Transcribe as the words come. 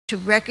to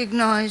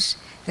recognize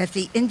that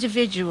the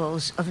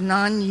individuals of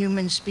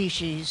non-human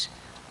species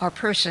are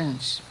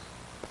persons.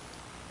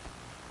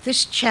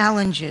 This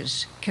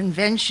challenges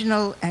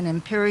conventional and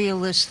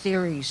imperialist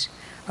theories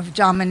of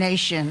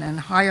domination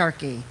and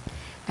hierarchy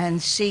and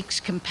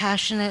seeks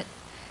compassionate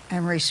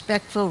and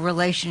respectful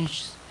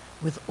relations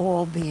with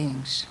all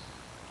beings.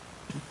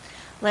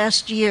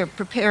 Last year,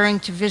 preparing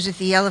to visit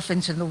the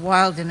elephants in the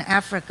wild in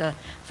Africa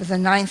for the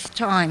 9th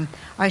time,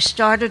 I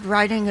started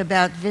writing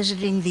about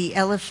visiting the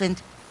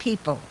elephant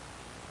people.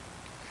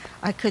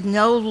 I could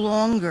no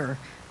longer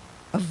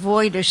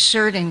avoid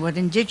asserting what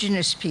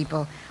indigenous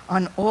people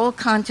on all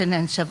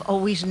continents have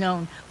always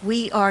known: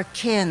 we are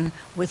kin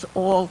with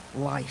all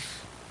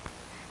life.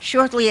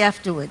 Shortly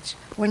afterwards,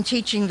 when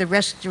teaching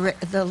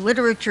the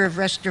literature of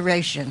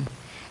restoration,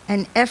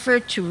 an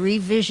effort to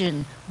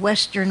revision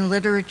Western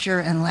literature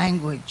and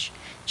language,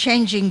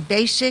 changing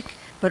basic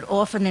but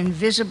often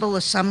invisible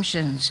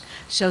assumptions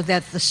so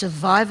that the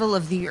survival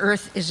of the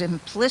earth is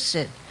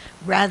implicit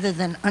rather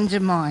than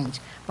undermined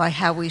by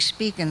how we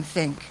speak and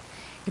think,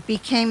 it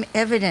became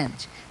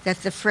evident that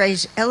the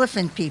phrase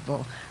elephant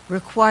people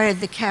required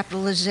the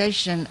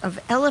capitalization of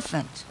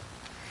elephant,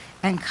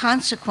 and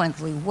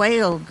consequently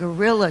whale,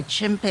 gorilla,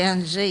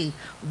 chimpanzee,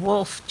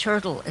 wolf,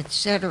 turtle,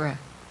 etc.,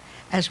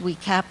 as we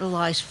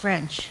capitalize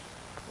French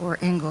or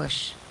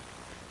English.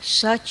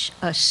 Such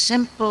a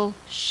simple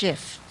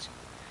shift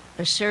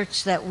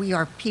asserts that we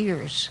are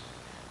peers,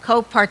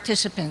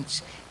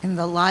 co-participants in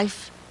the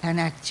life and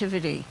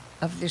activity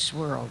of this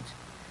world.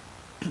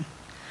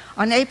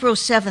 On April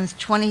 7th,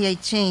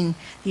 2018,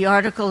 the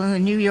article in the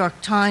New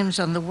York Times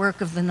on the work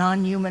of the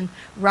Non-Human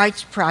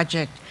Rights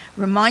Project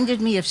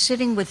reminded me of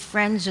sitting with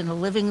friends in a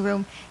living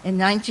room in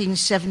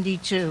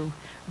 1972,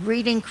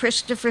 reading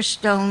Christopher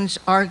Stone's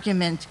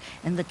argument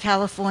in the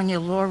California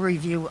Law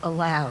Review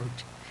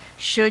aloud.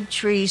 Should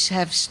trees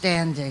have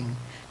standing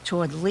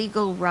toward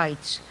legal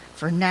rights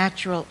for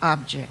natural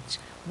objects?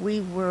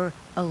 We were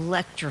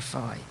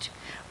electrified.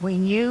 We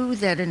knew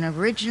that an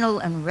original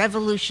and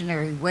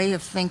revolutionary way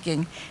of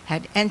thinking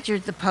had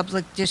entered the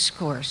public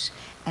discourse,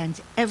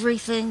 and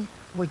everything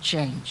would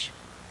change.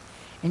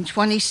 In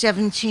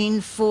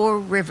 2017, 4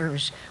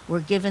 rivers were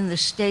given the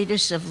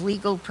status of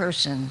legal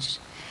persons,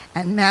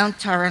 and Mount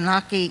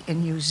Taranaki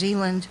in New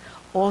Zealand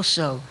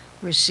also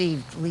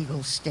received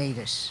legal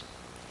status.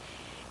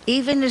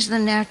 Even as the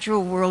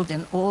natural world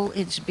and all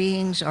its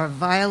beings are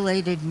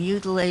violated,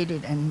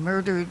 mutilated, and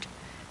murdered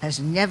as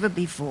never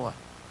before,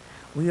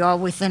 we are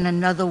within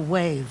another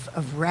wave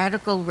of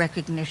radical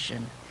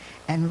recognition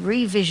and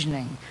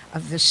revisioning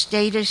of the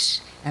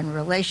status and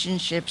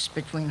relationships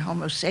between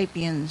Homo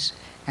sapiens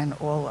and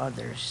all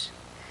others.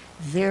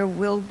 There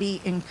will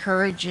be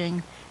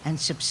encouraging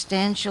and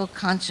substantial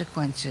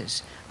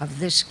consequences of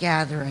this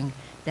gathering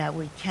that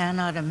we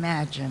cannot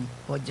imagine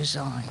or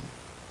design.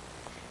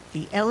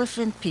 The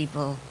elephant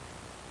people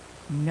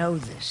know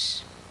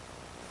this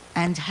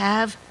and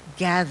have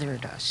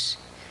gathered us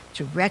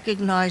to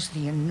recognize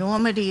the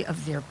enormity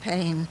of their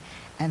pain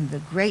and the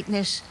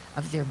greatness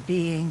of their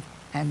being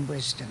and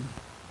wisdom.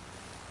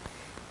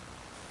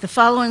 The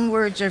following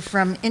words are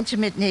from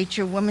Intimate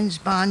Nature, Woman's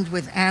Bond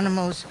with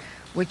Animals,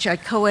 which I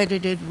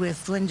co-edited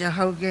with Linda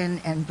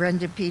Hogan and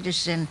Brenda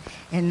Peterson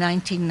in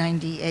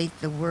 1998.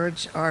 The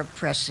words are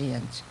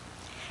prescient.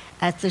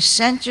 At the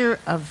center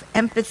of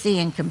empathy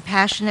and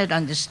compassionate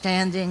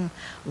understanding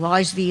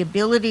lies the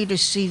ability to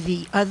see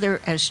the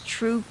other as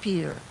true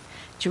peer,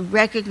 to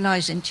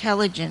recognize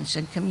intelligence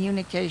and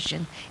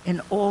communication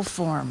in all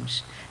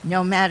forms,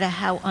 no matter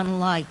how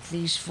unlike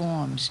these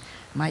forms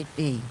might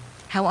be,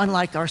 how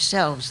unlike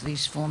ourselves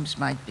these forms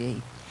might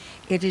be.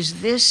 It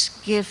is this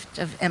gift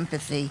of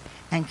empathy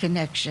and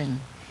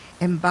connection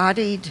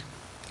embodied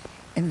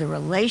in the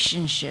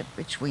relationship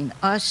between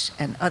us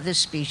and other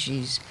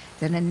species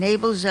that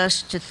enables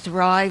us to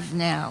thrive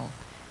now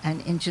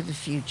and into the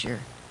future,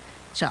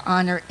 to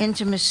honor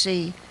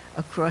intimacy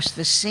across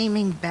the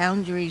seeming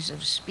boundaries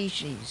of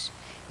species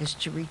is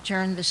to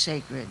return the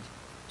sacred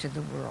to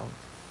the world.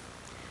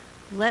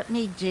 Let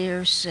me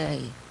dare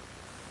say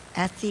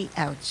at the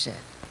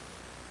outset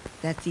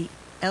that the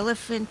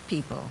elephant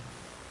people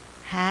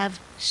have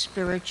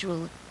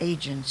spiritual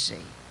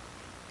agency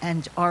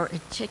and are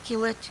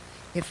articulate,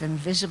 if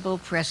invisible,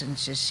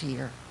 presences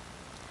here.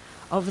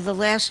 Over the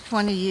last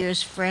 20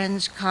 years,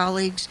 friends,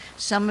 colleagues,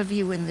 some of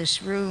you in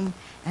this room,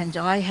 and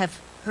I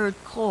have heard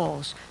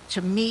calls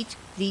to meet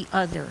the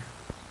other,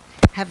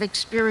 have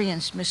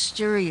experienced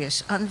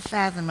mysterious,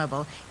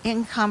 unfathomable,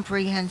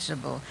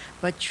 incomprehensible,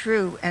 but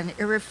true and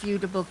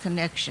irrefutable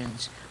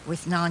connections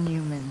with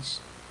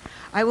non-humans.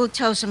 I will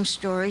tell some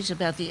stories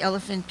about the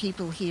elephant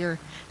people here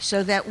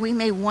so that we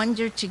may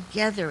wonder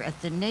together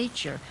at the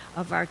nature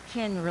of our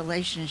kin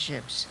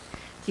relationships.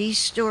 These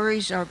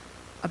stories are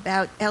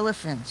about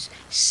elephants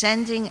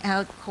sending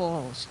out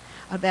calls,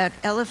 about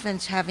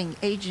elephants having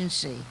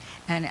agency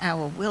and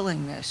our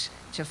willingness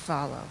to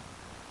follow.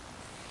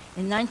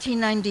 In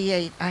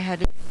 1998, I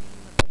had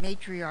a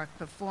matriarch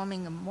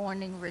performing a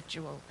mourning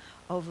ritual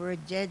over a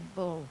dead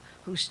bull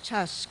whose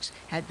tusks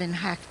had been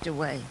hacked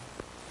away.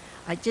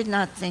 I did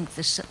not think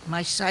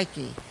my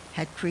psyche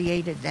had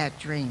created that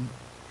dream.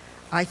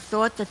 I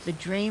thought that the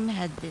dream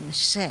had been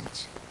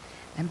sent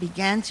and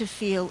began to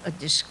feel a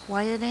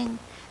disquieting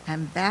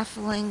and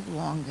baffling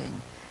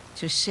longing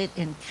to sit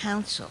in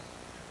council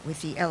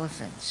with the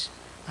elephants.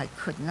 I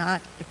could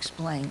not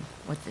explain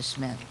what this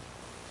meant.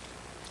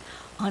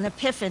 On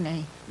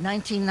Epiphany,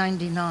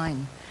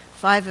 1999,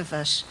 5 of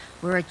us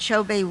were at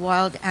Chobe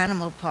Wild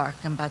Animal Park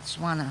in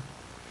Botswana.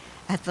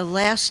 At the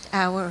last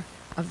hour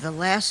of the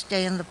last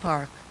day in the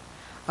park,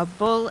 a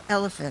bull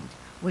elephant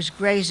was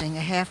grazing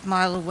a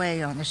half-mile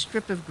away on a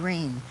strip of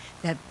green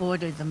that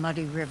bordered the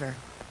muddy river.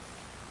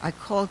 I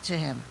called to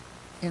him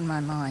in my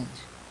mind.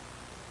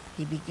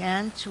 He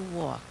began to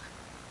walk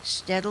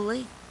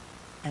steadily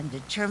and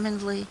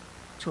determinedly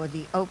toward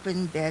the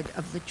open bed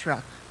of the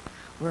truck,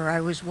 where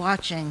I was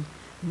watching,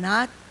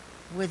 not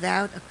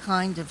without a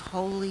kind of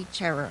holy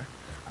terror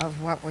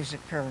of what was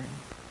occurring.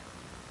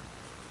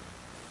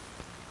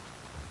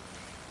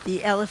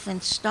 The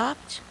elephant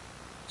stopped,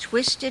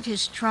 twisted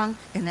his trunk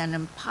in an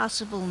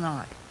impossible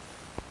knot,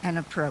 and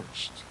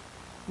approached.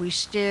 We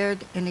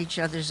stared in each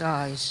other's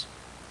eyes.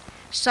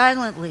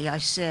 Silently, I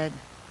said,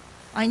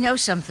 "I know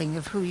something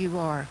of who you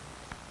are.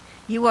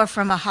 You are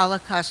from a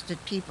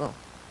Holocausted people,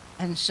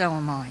 and so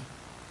am I."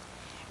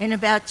 In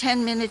about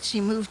 10 minutes,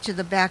 he moved to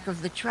the back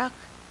of the truck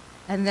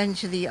and then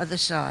to the other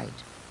side.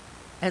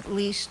 At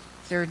least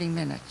 30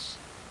 minutes.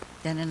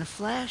 Then in a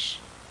flash,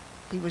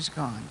 he was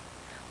gone.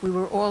 We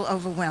were all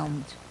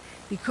overwhelmed.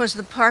 Because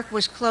the park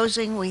was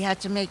closing, we had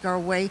to make our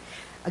way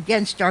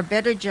against our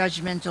better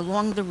judgment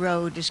along the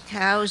road as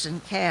cows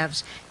and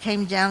calves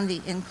came down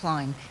the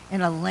incline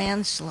in a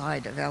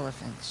landslide of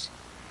elephants.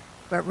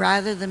 But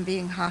rather than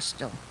being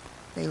hostile,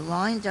 they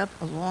lined up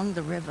along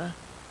the river,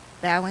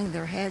 bowing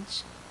their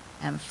heads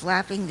and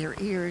flapping their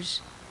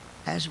ears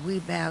as we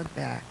bowed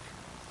back.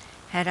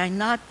 Had I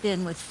not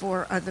been with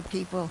 4 other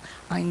people,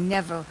 I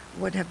never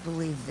would have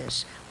believed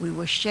this. We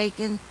were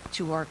shaken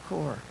to our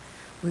core.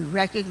 We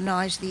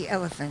recognized the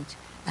elephant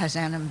as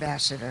an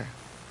ambassador.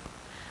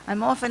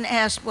 I'm often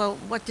asked, well,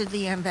 what did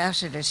the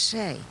ambassador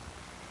say?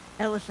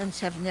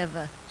 Elephants have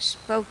never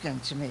spoken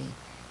to me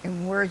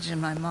in words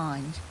in my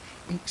mind,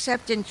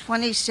 except in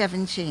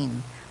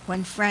 2017,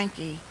 when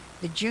Frankie,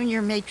 the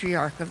junior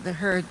matriarch of the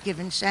herd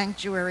given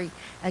sanctuary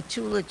at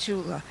Tula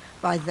Tula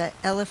by the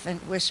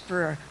elephant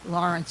whisperer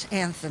Lawrence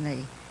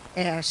Anthony,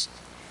 asked,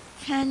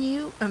 "Can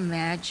you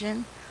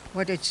imagine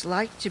what it's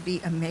like to be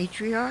a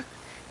matriarch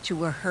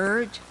to a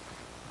herd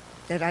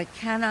that I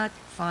cannot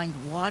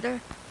find water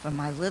for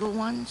my little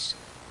ones?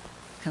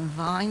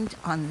 Confined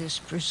on this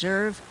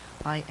preserve,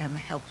 I am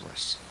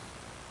helpless."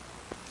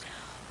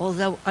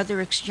 Although other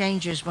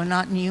exchanges were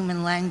not in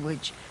human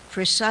language,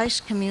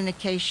 precise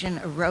communication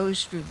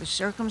arose through the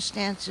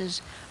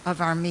circumstances of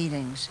our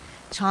meetings.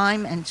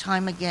 Time and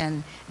time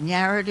again,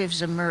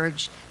 narratives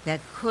emerged that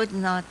could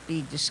not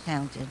be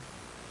discounted.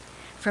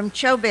 From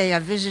Chobe, I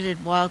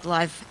visited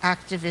wildlife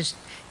activist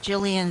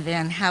Gillian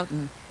Van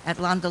Houten at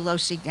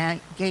Landalosi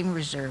Game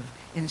Reserve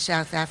in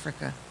South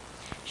Africa.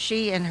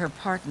 She and her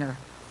partner,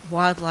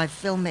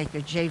 wildlife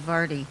filmmaker Jay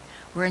Vardy,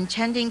 were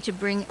intending to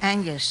bring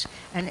Angus,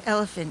 an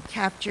elephant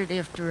captured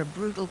after a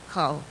brutal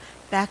cull,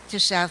 back to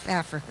South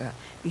Africa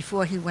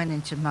before he went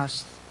into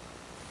must.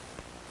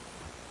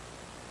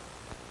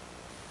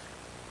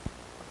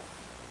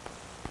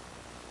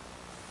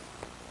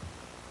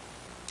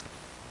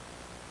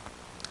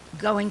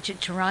 Going to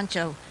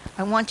Toronto,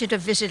 I wanted to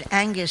visit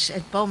Angus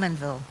at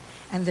Bowmanville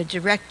and the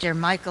director,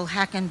 Michael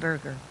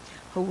Hackenberger,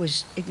 who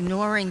was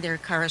ignoring their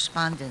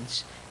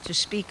correspondence to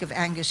speak of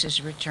Angus's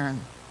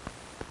return.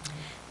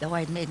 Though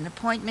I'd made an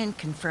appointment,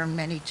 confirmed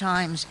many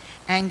times,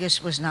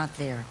 Angus was not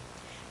there.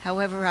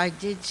 However, I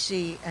did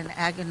see an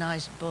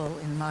agonized bull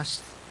in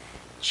must,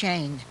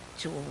 chained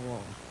to a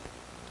wall.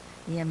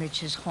 The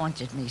image has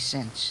haunted me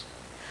since.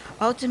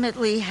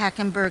 Ultimately,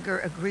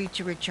 Hackenberger agreed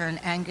to return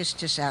Angus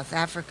to South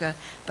Africa,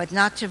 but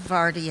not to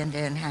Vardy and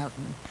Van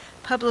Houten,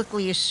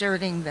 publicly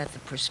asserting that the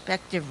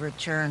prospective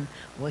return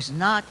was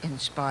not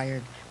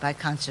inspired by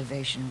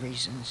conservation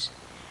reasons.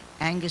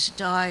 Angus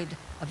died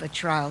of a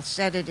trial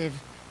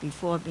sedative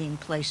before being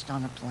placed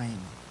on a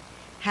plane.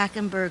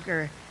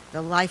 Hackenberger,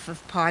 the Life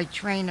of Pi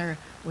trainer,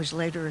 was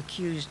later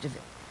accused of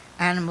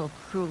animal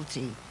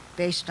cruelty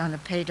based on a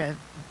PETA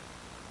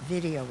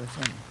video of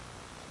him.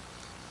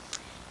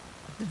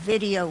 The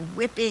video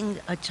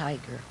whipping a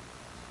tiger.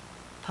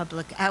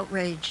 Public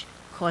outrage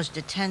caused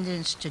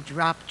attendance to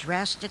drop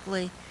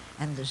drastically,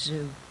 and the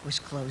zoo was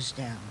closed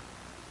down.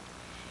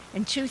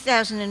 In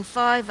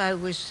 2005, I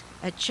was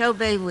at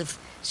Chobe with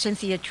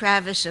Cynthia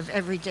Travis of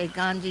Everyday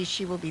Gandhi.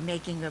 She will be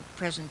making a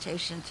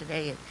presentation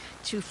today at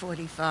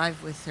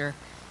 2:45 with her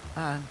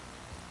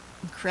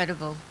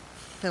incredible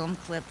film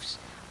clips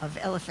of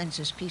elephants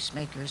as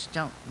peacemakers.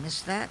 Don't miss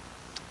that.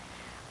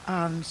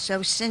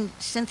 So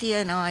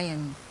Cynthia and I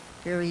and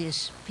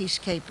various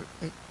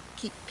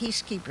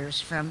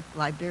peacekeepers from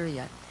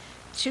Liberia,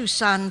 2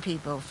 San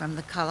people from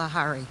the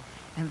Kalahari,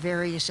 and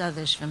various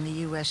others from the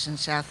U.S. and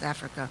South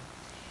Africa,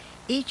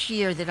 Each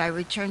year that I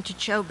returned to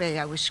Chobe,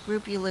 I was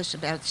scrupulous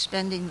about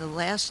spending the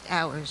last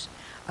hours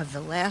of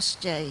the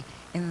last day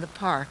in the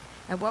park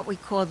at what we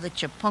called the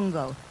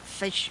Chapungo,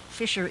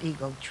 fisher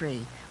eagle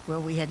tree, where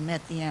we had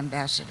met the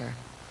ambassador.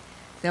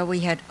 Though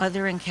we had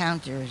other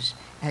encounters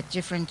at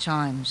different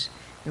times,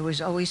 there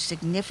was always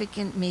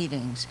significant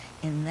meetings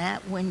in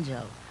that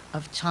window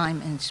of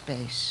time and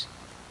space.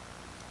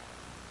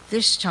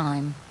 This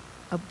time,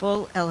 a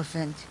bull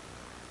elephant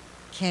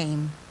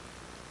came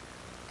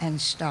and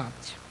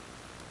stopped.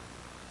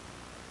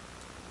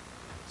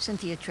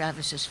 Cynthia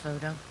Travis's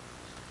photo.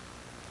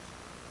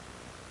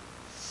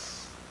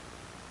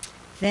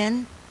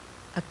 Then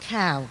a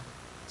cow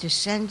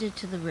descended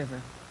to the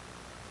river,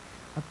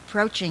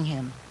 approaching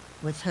him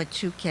with her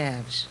 2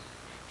 calves.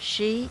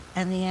 She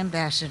and the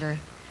ambassador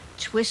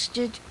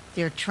twisted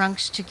their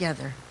trunks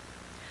together.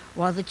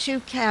 While the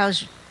 2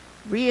 cows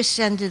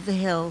reascended the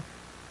hill,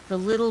 the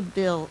little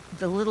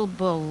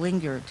bull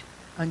lingered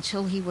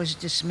until he was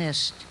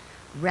dismissed,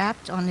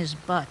 wrapped on his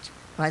butt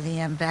by the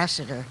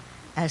ambassador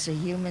as a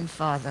human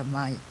father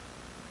might.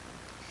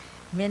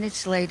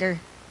 Minutes later,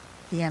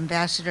 the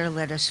ambassador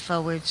led us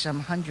forward some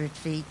 100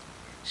 feet,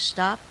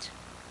 stopped,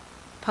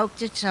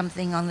 poked at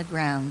something on the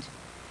ground,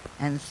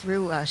 and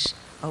threw us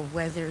a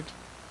weathered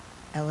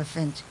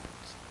elephant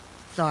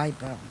thigh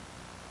bone.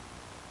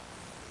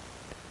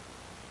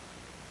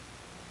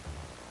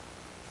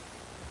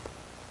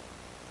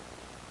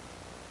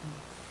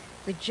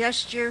 The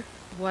gesture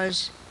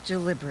was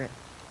deliberate.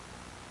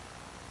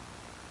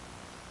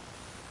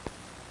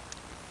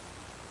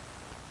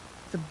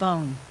 The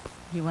bone,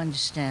 you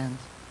understand,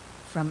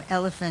 from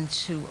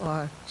elephants who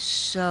are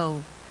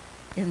so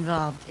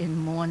involved in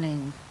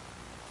mourning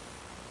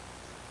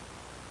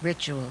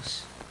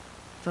rituals,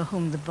 for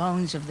whom the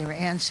bones of their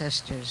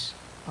ancestors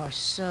are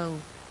so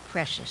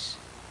precious.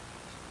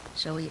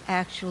 So he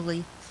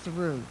actually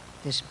threw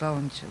this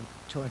bone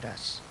toward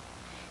us.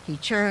 He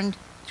turned,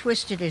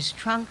 twisted his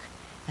trunk,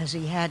 as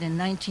he had in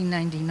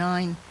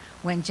 1999,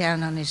 went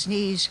down on his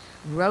knees,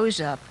 rose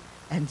up,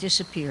 and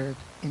disappeared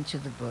into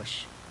the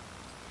bush.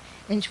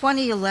 In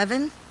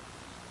 2011,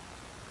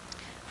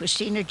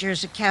 Christina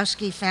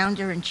Jerzakowski,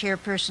 founder and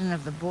chairperson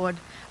of the board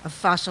of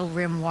Fossil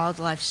Rim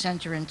Wildlife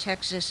Center in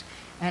Texas,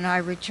 and I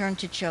returned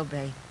to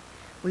Chobe.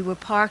 We were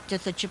parked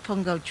at the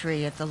Chapungo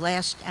tree at the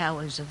last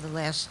hours of the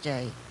last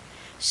day.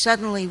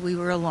 Suddenly we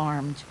were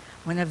alarmed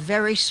when a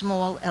very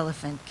small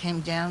elephant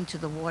came down to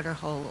the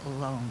waterhole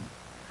alone.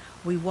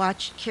 We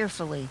watched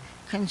carefully,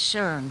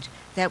 concerned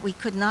that we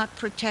could not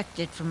protect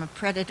it from a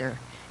predator,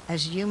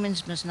 as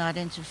humans must not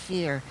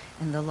interfere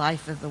in the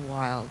life of the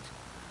wild.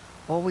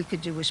 All we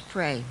could do was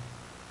pray.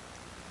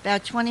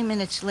 About 20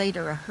 minutes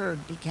later, a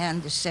herd began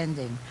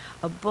descending.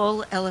 A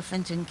bull,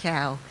 elephant, and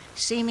cow,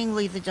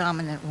 seemingly the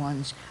dominant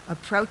ones,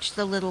 approached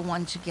the little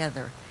one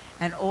together,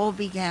 and all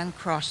began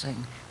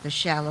crossing the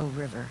shallow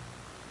river.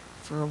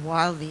 For a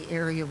while, the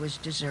area was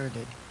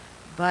deserted,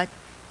 but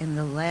in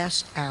the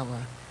last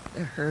hour,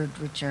 the herd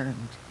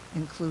returned,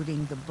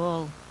 including the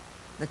bull,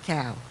 the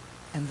cow,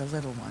 and the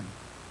little one.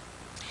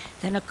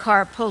 Then a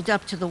car pulled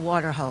up to the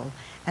waterhole,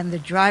 and the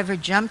driver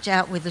jumped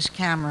out with his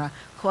camera,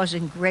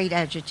 causing great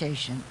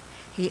agitation.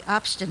 He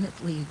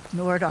obstinately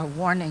ignored our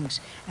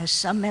warnings as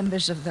some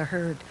members of the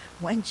herd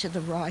went to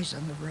the rise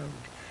on the road.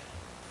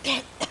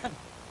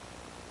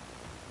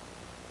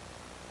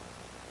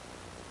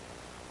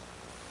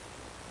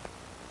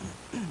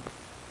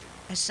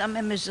 As some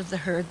members of the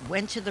herd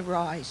went to the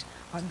rise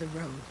on the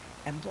road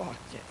and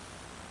blocked it.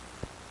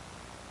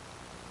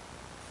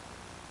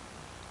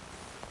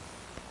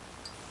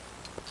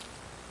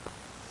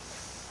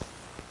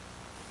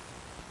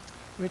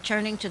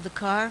 Returning to the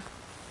car,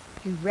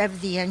 he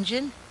revved the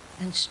engine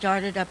and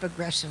started up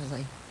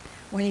aggressively.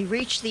 When he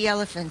reached the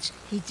elephants,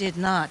 he did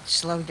not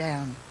slow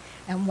down,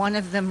 and one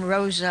of them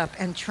rose up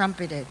and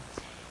trumpeted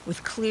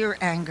with clear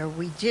anger.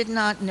 We did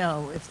not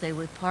know if they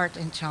would part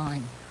in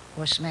time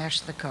or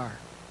smash the car.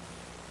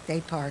 They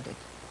parted.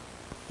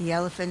 The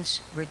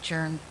elephants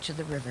returned to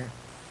the river.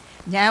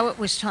 Now it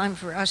was time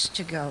for us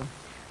to go.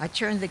 I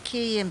turned the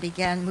key and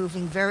began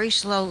moving very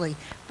slowly,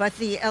 but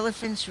the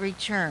elephants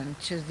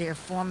returned to their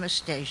former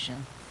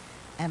station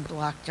and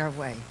blocked our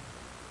way.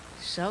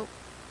 So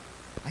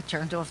I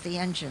turned off the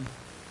engine,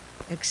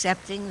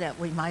 accepting that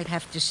we might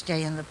have to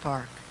stay in the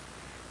park.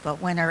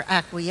 But when our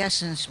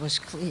acquiescence was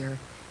clear,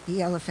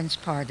 the elephants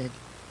parted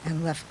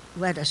and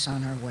led us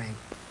on our way.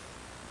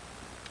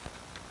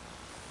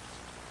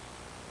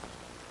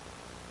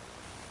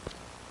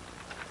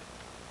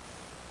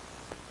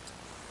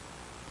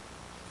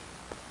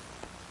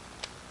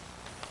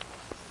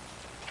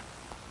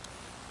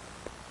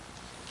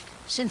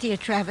 Cynthia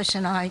Travis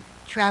and I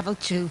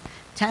traveled to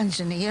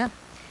Tanzania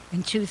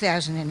in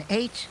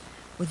 2008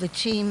 with a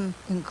team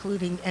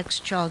including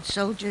ex-child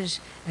soldiers,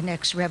 an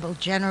ex-rebel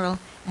general,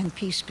 and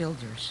peace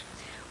builders.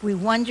 We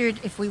wondered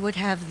if we would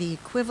have the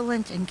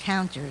equivalent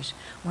encounters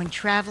when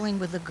traveling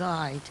with a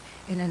guide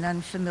in an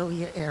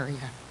unfamiliar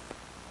area.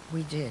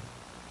 We did.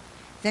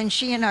 Then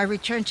she and I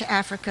returned to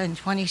Africa in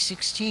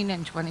 2016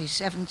 and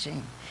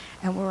 2017,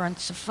 and were on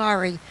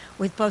safari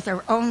with both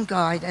our own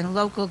guide and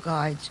local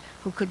guides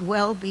who could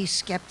well be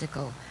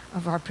skeptical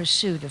of our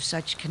pursuit of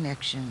such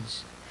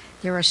connections.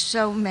 There are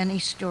so many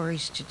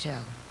stories to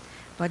tell,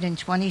 but in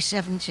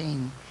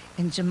 2017,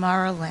 in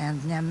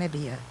Damaraland,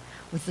 Namibia,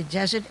 with the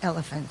desert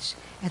elephants,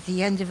 at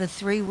the end of a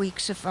 3-week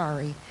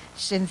safari,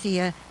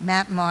 Cynthia,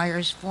 Matt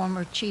Myers,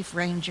 former chief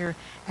ranger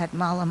at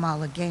Mala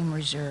Mala Game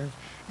Reserve,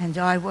 and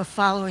I were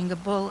following a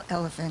bull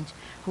elephant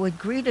who had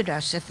greeted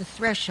us at the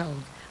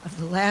threshold of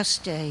the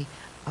last day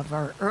of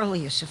our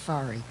earlier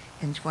safari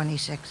in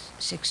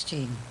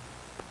 2016.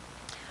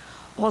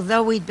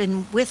 Although we'd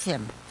been with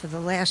him for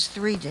the last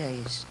 3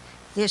 days,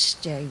 this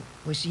day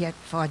was yet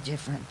far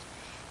different.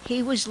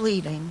 He was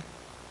leading,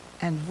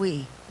 and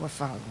we were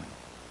following.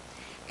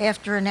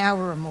 After an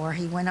hour or more,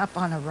 he went up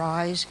on a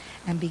rise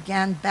and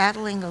began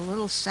battling a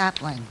little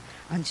sapling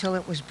until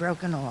it was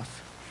broken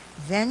off.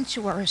 Then,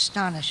 to our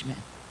astonishment,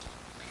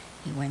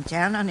 he went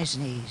down on his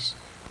knees,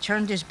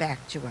 turned his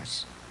back to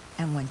us,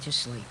 and went to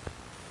sleep.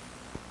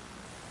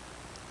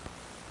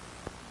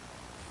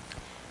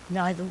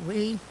 Neither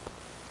we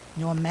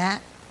nor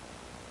Matt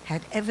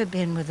had ever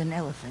been with an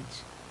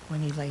elephant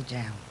when he lay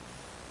down.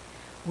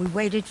 We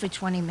waited for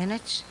 20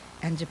 minutes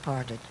and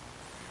departed.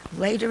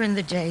 Later in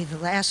the day, the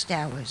last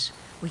hours,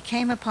 we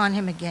came upon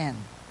him again,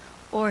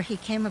 or he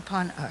came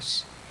upon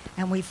us,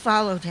 and we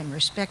followed him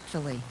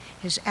respectfully,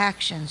 his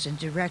actions and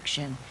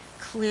direction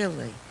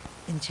clearly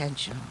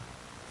intentional.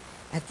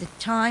 At the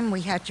time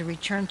we had to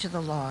return to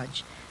the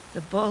lodge,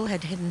 the bull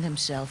had hidden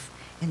himself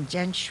in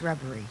dense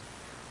shrubbery.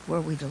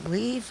 Were we to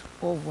leave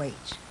or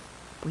wait?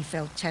 We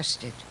felt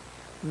tested.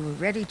 We were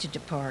ready to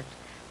depart,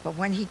 but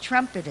when he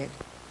trumpeted,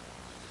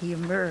 he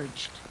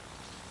emerged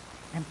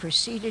and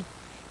proceeded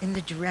in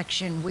the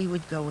direction we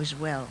would go as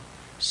well,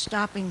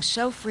 stopping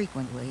so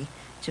frequently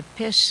to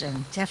piss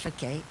and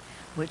defecate,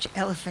 which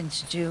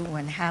elephants do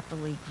when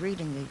happily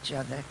greeting each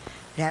other,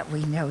 that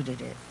we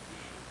noted it.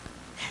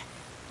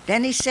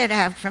 Then he set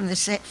out for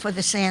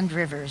the sand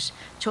rivers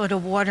toward a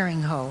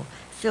watering hole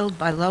filled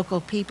by local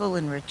people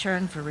in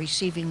return for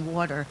receiving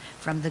water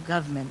from the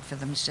government for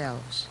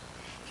themselves.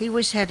 He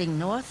was heading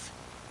north,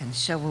 and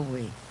so were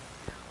we.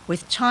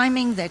 With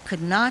timing that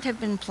could not have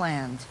been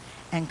planned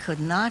and could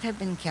not have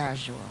been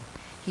casual,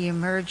 he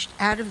emerged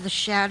out of the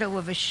shadow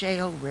of a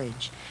shale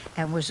ridge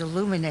and was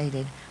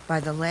illuminated by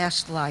the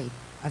last light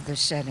of the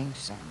setting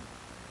sun.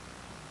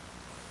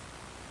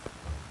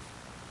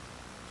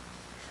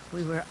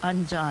 We were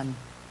undone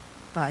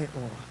by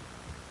awe.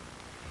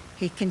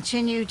 He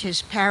continued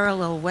his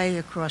parallel way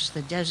across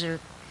the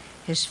desert,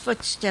 his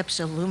footsteps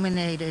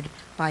illuminated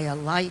by a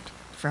light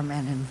from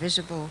an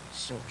invisible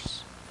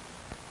source.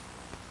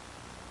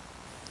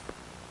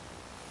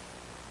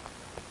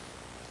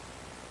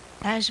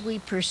 As we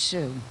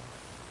pursue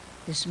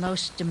this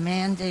most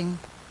demanding,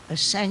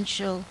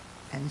 essential,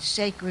 and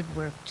sacred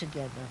work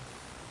together,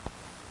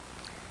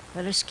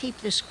 let us keep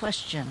this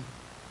question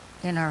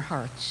in our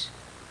hearts.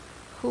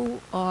 Who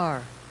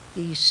are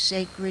these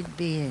sacred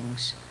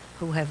beings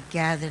who have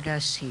gathered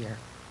us here?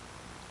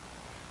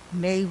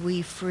 May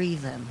we free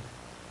them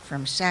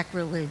from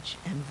sacrilege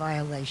and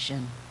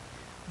violation,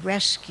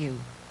 rescue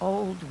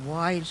old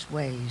wise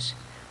ways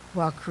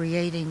while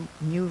creating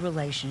new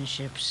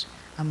relationships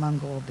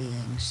among all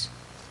beings.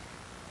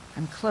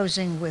 I'm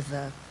closing with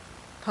a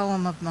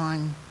poem of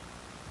mine,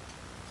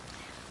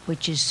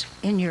 which is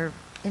in your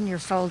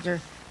folder.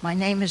 My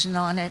name isn't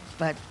on it,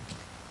 but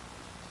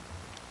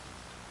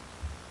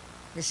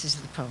this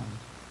is the poem.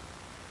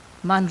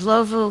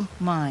 Mandlovu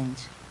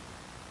Mind.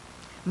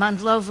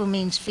 Mandlovu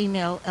means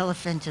female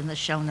elephant in the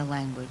Shona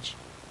language.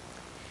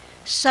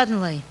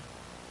 Suddenly,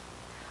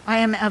 I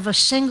am of a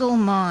single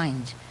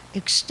mind,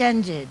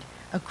 extended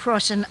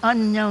across an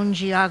unknown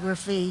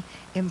geography,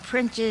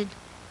 imprinted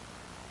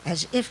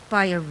as if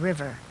by a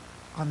river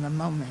on the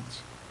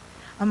moment.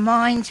 A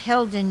mind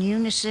held in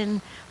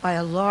unison by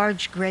a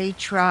large gray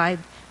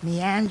tribe,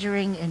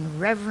 meandering in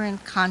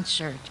reverent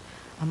concert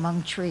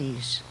among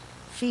trees,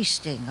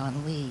 feasting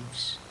on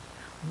leaves.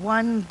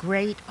 One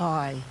great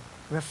eye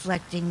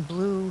reflecting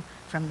blue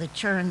from the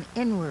turn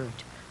inward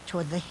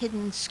toward the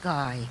hidden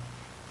sky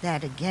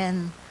that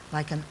again,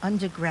 like an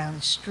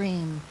underground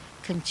stream,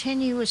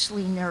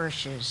 continuously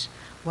nourishes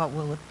what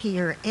will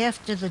appear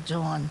after the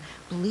dawn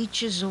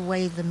bleaches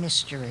away the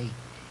mystery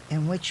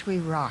in which we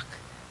rock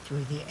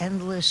through the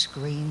endless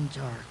green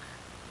dark.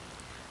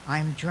 I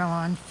am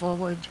drawn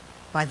forward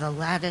by the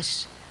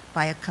lattice,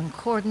 by a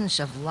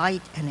concordance of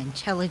light and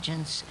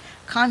intelligence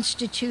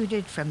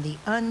constituted from the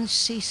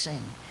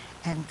unceasing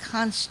and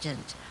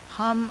constant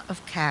hum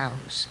of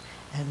cows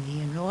and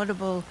the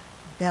inaudible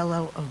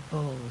bellow of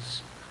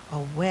bulls, a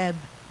web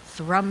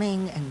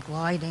thrumming and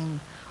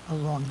gliding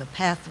along the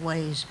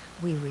pathways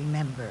we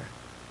remember,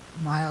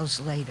 miles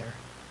later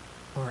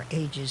or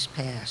ages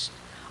past.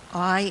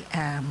 I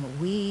am,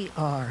 we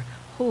are,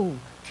 who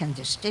can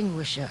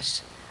distinguish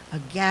us? A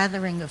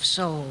gathering of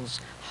souls,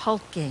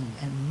 hulking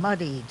and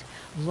muddied,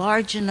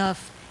 large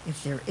enough,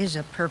 if there is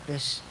a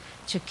purpose,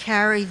 to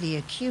carry the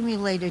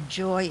accumulated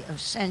joy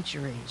of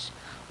centuries,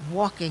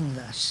 walking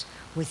thus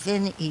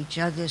within each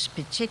other's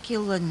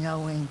particular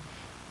knowing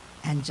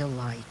and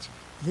delight.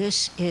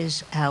 This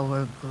is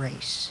our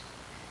grace,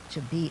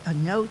 to be a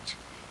note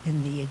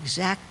in the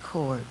exact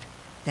chord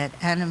that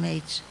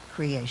animates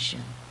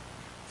creation,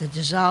 the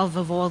dissolve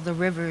of all the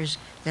rivers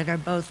that are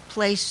both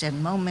place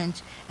and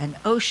moment, an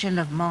ocean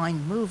of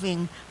mind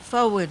moving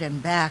forward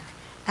and back,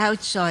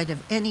 outside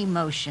of any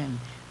motion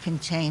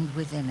contained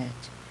within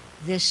it.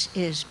 This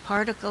is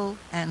particle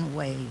and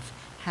wave.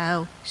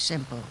 How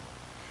simple.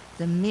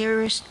 The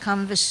merest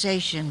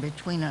conversation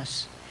between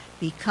us,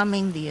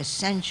 becoming the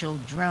essential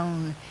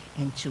drone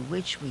into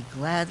which we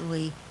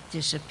gladly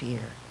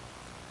disappear.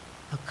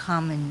 A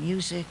common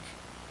music,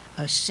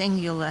 a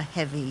singular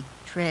heavy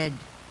tread,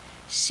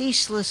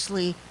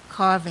 ceaselessly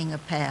carving a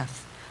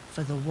path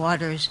for the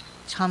waters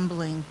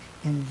tumbling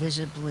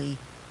invisibly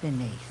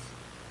beneath.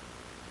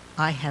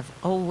 I have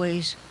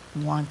always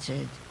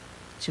wanted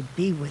to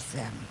be with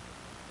them,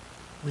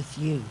 with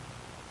you,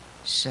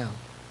 so.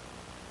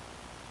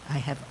 I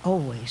have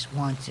always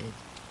wanted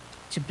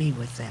to be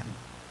with them,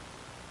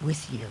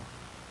 with you,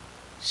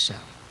 so.